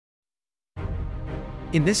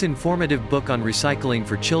In this informative book on recycling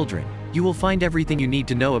for children, you will find everything you need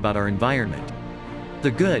to know about our environment.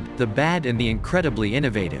 The good, the bad and the incredibly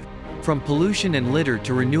innovative. From pollution and litter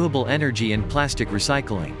to renewable energy and plastic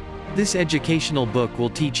recycling. This educational book will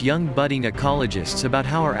teach young budding ecologists about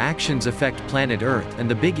how our actions affect planet Earth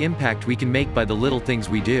and the big impact we can make by the little things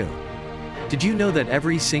we do. Did you know that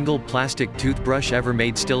every single plastic toothbrush ever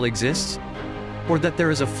made still exists? Or that there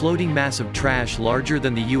is a floating mass of trash larger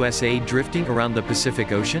than the USA drifting around the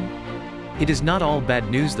Pacific Ocean? It is not all bad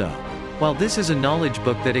news though. While this is a knowledge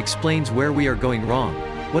book that explains where we are going wrong,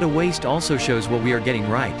 what a waste also shows what we are getting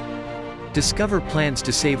right. Discover plans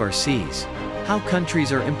to save our seas. How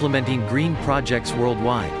countries are implementing green projects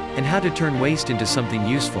worldwide, and how to turn waste into something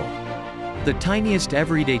useful. The tiniest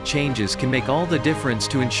everyday changes can make all the difference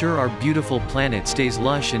to ensure our beautiful planet stays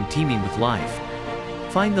lush and teeming with life.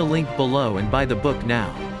 Find the link below and buy the book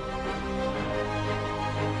now.